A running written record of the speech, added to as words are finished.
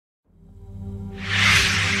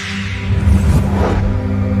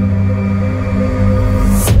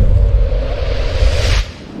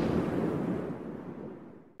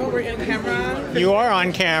you are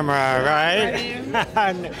on camera,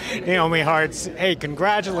 right? Naomi Hearts, hey,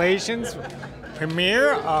 congratulations.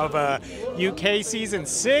 Premiere of UK Season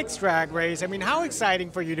 6 Drag Race. I mean, how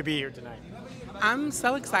exciting for you to be here tonight? I'm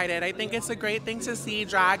so excited. I think it's a great thing to see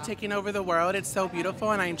drag taking over the world. It's so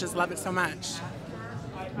beautiful, and I just love it so much.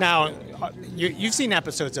 Now, you've seen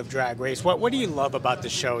episodes of Drag Race. What do you love about the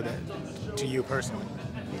show to you personally?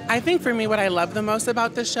 I think for me, what I love the most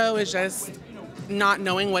about the show is just not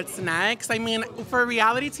knowing what's next. I mean, for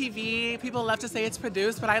reality TV, people love to say it's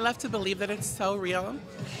produced, but I love to believe that it's so real.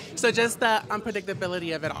 So just the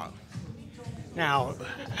unpredictability of it all. Now,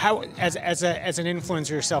 how, as an influencer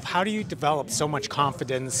yourself, how do you develop so much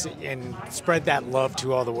confidence and spread that love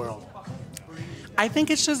to all the world? I think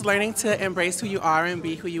it's just learning to embrace who you are and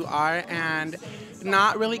be who you are and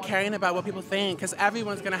not really caring about what people think, because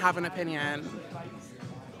everyone's going to have an opinion.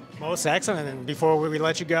 Most excellent. And before we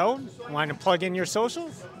let you go, want to plug in your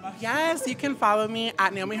socials? Yes, you can follow me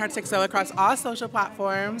at Naomi Hearts XO across all social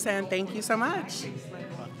platforms, and thank you so much.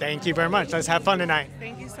 Thank you very much. Let's have fun tonight.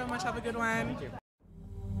 Thank you so much. Have a good one. Thank you.